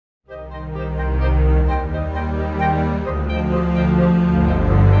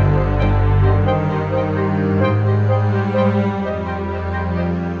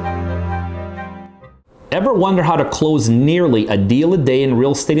Ever wonder how to close nearly a deal a day in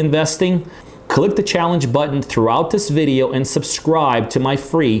real estate investing? Click the challenge button throughout this video and subscribe to my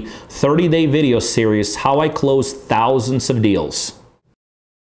free 30-day video series, How I Close Thousands of Deals.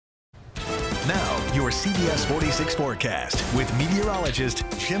 Now, your CBS 46 forecast with meteorologist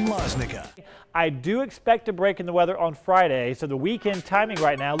Jim Losnica. I do expect a break in the weather on Friday, so the weekend timing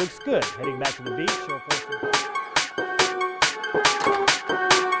right now looks good. Heading back to the beach.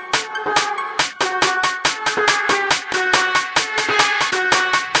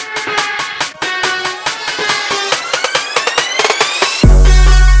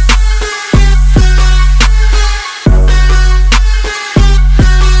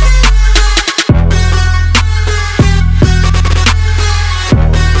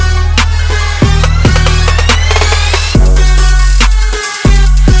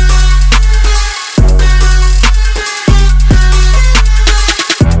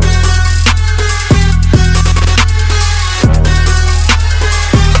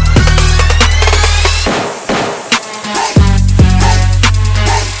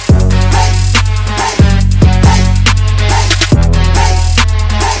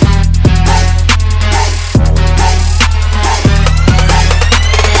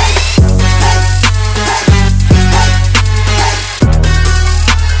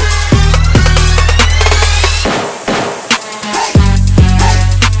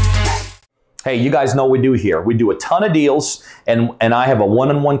 Hey, you guys know what we do here. We do a ton of deals, and I have a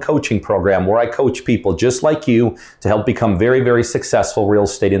one-on-one coaching program where I coach people just like you to help become very, very successful real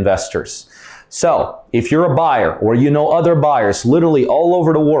estate investors. So if you're a buyer or you know other buyers literally all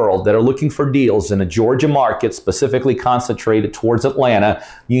over the world that are looking for deals in the Georgia market, specifically concentrated towards Atlanta,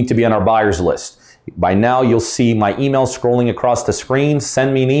 you need to be on our buyers list. By now, you'll see my email scrolling across the screen.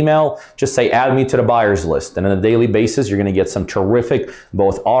 Send me an email. Just say, add me to the buyers list. And on a daily basis, you're going to get some terrific,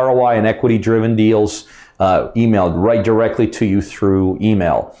 both ROI and equity-driven deals emailed right directly to you through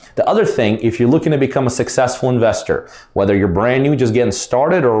email. The other thing, if you're looking to become a successful investor, whether you're brand new, just getting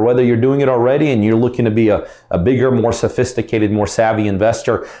started, or whether you're doing it already and you're looking to be a bigger, more sophisticated, more savvy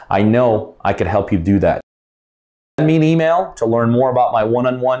investor, I know I could help you do that. Send me an email to learn more about my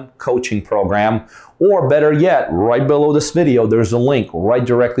one-on-one coaching program, or better yet, right below this video, there's a link right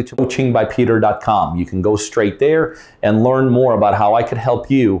directly to coachingbypeter.com. You can go straight there and learn more about how I could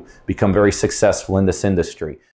help you become very successful in this industry.